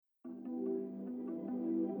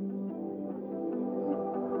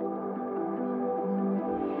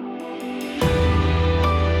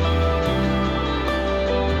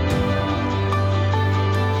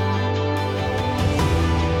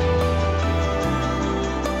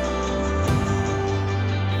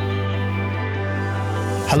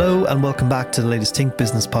Hello and welcome back to the latest Think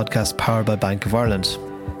Business podcast powered by Bank of Ireland.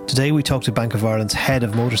 Today we talk to Bank of Ireland's head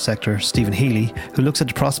of motor sector, Stephen Healy, who looks at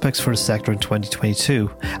the prospects for the sector in 2022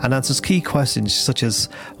 and answers key questions such as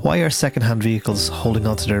why are second-hand vehicles holding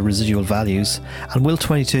on to their residual values, and will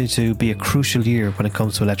 2022 be a crucial year when it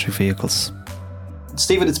comes to electric vehicles?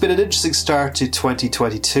 Stephen, it's been an interesting start to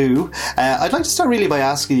 2022. I'd like to start really by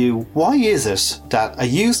asking you, why is it that a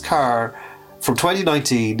used car from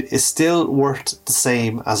 2019 is still worth the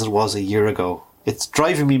same as it was a year ago? It's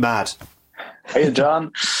driving me mad. Hey,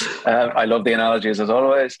 John. I love the analogies as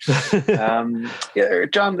always.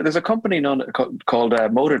 John, there's a company called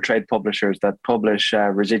Motor Trade Publishers that publish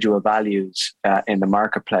residual values in the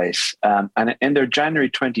marketplace. And in their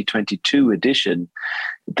January 2022 edition,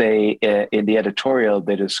 they in the editorial,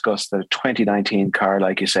 they discussed that a 2019 car,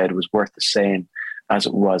 like you said, was worth the same as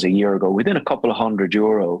it was a year ago, within a couple of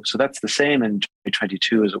 €100. So that's the same in January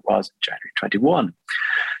 22 as it was in January 21.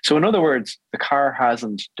 So in other words, the car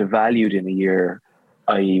hasn't devalued in a year,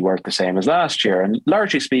 i.e. worth the same as last year. And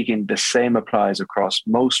largely speaking, the same applies across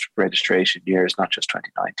most registration years, not just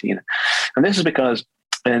 2019. And this is because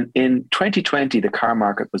in 2020, the car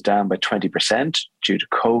market was down by 20% due to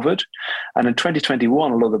COVID. And in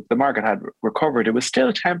 2021, although the market had recovered, it was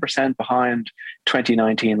still 10% behind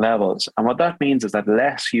 2019 levels. And what that means is that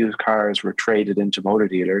less used cars were traded into motor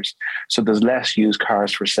dealers. So there's less used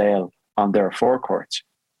cars for sale on their forecourts.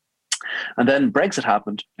 And then Brexit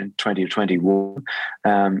happened in 2021.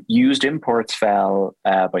 Used imports fell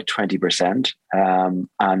by 20% and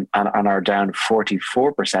are down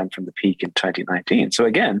 44% from the peak in 2019. So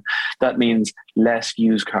again, that means less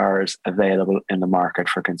used cars available in the market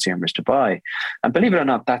for consumers to buy. And believe it or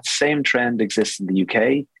not, that same trend exists in the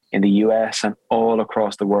UK, in the US, and all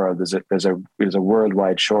across the world. There's a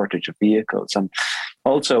worldwide shortage of vehicles. And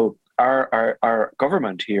also, our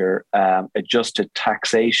government here adjusted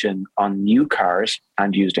taxation on new cars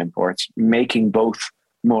and used imports, making both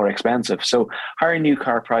more expensive. So higher new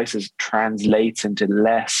car prices translates into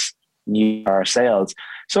less new car sales.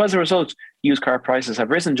 So as a result, used car prices have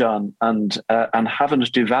risen, John, and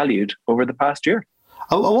haven't devalued over the past year.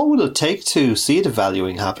 What would it take to see a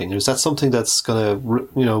devaluing happening? Is that something that's going to,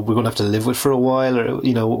 we're going to have to live with for a while, or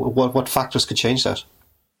what factors could change that?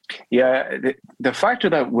 Yeah, the factor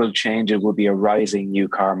that will change it will be a rising new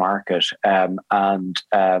car market. And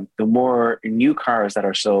the more new cars that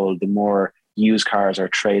are sold, the more used cars are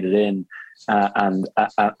traded in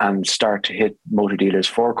and start to hit motor dealers'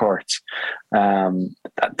 forecourts.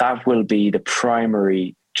 That will be the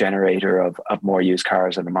primary generator of more used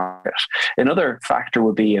cars in the market. Another factor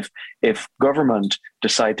would be if government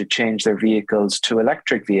decide to change their vehicles to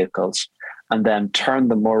electric vehicles and then turn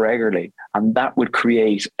them more regularly. And that would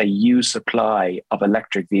create a used supply of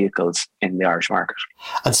electric vehicles in the Irish market.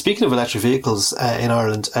 And speaking of electric vehicles in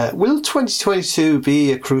Ireland, will 2022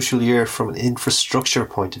 be a crucial year from an infrastructure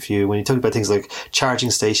point of view when you talk about things like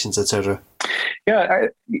charging stations, etc.? Yeah,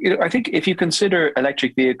 I think if you consider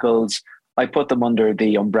electric vehicles, I put them under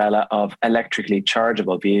the umbrella of electrically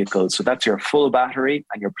chargeable vehicles. So that's your full battery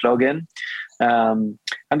and your plug-in.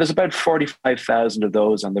 And there's about 45,000 of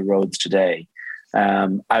those on the roads today,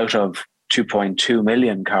 out of 2.2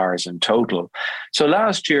 million cars in total. So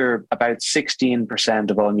last year, about 16%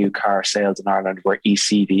 of all new car sales in Ireland were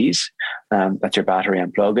ECVs. That's your battery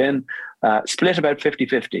and plug-in, split about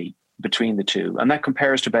 50-50 between the two. And that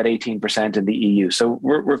compares to about 18% in the EU. So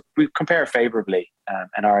we compare favourably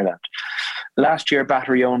in Ireland. Last year,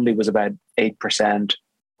 battery only was about 8%.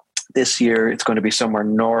 This year, it's going to be somewhere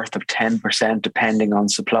north of 10%, depending on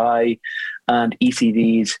supply. And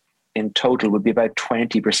ECVs in total would be about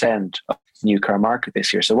 20% of the new car market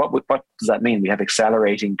this year. So what does that mean? We have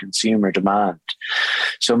accelerating consumer demand.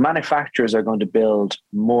 So manufacturers are going to build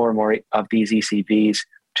more and more of these ECVs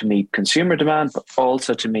to meet consumer demand, but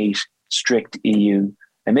also to meet strict EU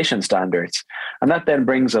emission standards. And that then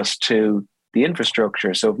brings us to the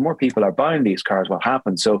infrastructure. So if more people are buying these cars, what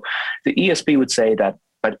happens? So the ESB would say that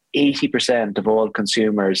about 80% of all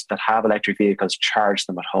consumers that have electric vehicles charge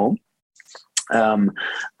them at home. And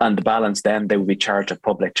the balance then they will be charged at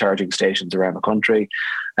public charging stations around the country.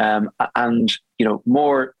 And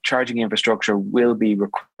more charging infrastructure will be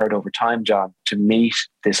required over time, John, to meet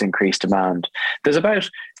this increased demand. There's about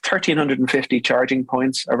 1,350 charging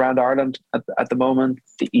points around Ireland at the moment.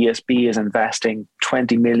 The ESB is investing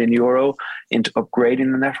 €20 million into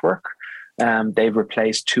upgrading the network. They've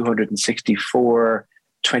replaced 264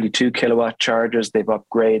 22 kilowatt chargers. They've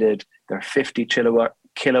upgraded their 50 kilowatt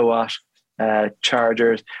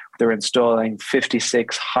chargers. They're installing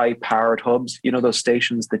 56 high-powered hubs, those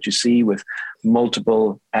stations that you see with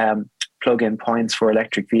multiple plug-in points for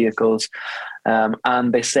electric vehicles.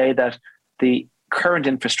 And they say that the current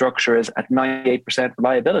infrastructure is at 98%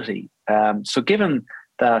 reliability. So given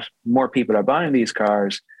that more people are buying these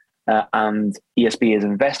cars and ESB is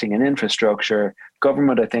investing in infrastructure,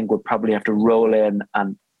 government, I think, would probably have to roll in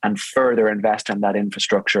and further invest in that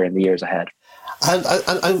infrastructure in the years ahead.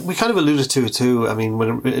 And we kind of alluded to it too. I mean,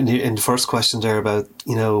 when in the first question there about,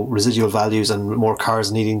 residual values and more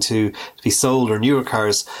cars needing to be sold, or newer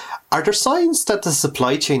cars, are there signs that the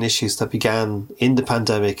supply chain issues that began in the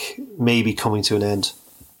pandemic may be coming to an end?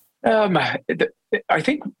 I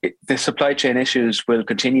think the supply chain issues will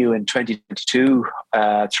continue in 2022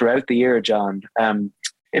 throughout the year, John.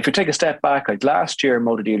 If we take a step back, like last year,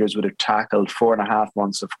 motor dealers would have tackled 4.5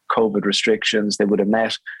 months of COVID restrictions. They would have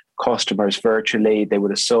met customers virtually. They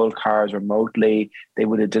would have sold cars remotely. They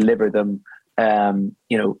would have delivered them,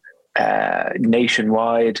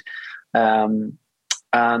 nationwide.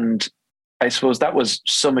 And I suppose that was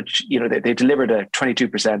so much, they delivered a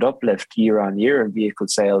 22% uplift year on year in vehicle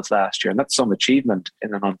sales last year. And that's some achievement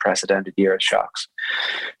in an unprecedented year of shocks.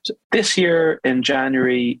 So this year in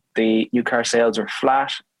January, the new car sales are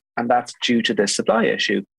flat, and that's due to the supply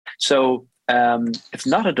issue. So it's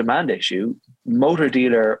not a demand issue. Motor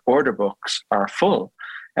dealer order books are full.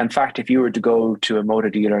 In fact, if you were to go to a motor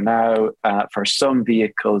dealer now, for some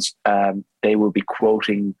vehicles, they will be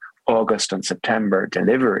quoting August and September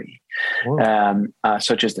delivery,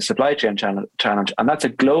 such as the supply chain challenge. And that's a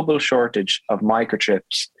global shortage of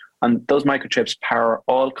microchips. And those microchips power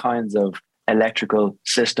all kinds of electrical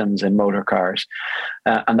systems in motor cars.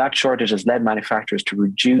 And that shortage has led manufacturers to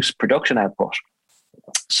reduce production output.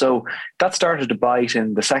 So that started to bite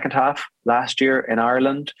in the second half last year in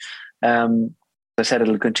Ireland. I said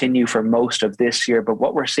it'll continue for most of this year. But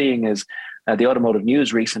what we're seeing is the Automotive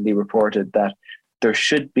News recently reported that there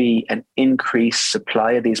should be an increased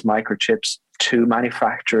supply of these microchips to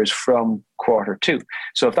manufacturers from Q2.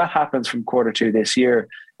 So if that happens from Q2 this year,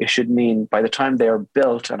 it should mean by the time they are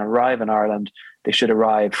built and arrive in Ireland, they should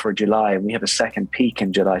arrive for July. And we have a second peak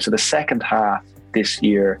in July. So the second half this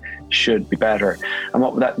year should be better. And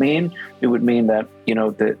what would that mean? It would mean that,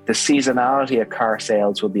 the seasonality of car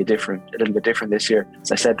sales will be a little bit different this year.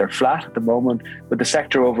 As I said, they're flat at the moment, but the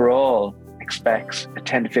sector overall expects a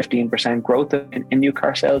 10 to 15% growth in new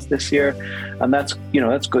car sales this year. And that's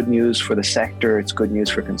good news for the sector. It's good news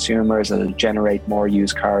for consumers, and it'll generate more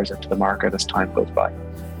used cars into the market as time goes by.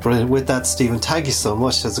 Brilliant. With that, Stephen, thank you so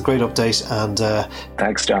much. That's a great update. And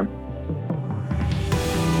thanks, John.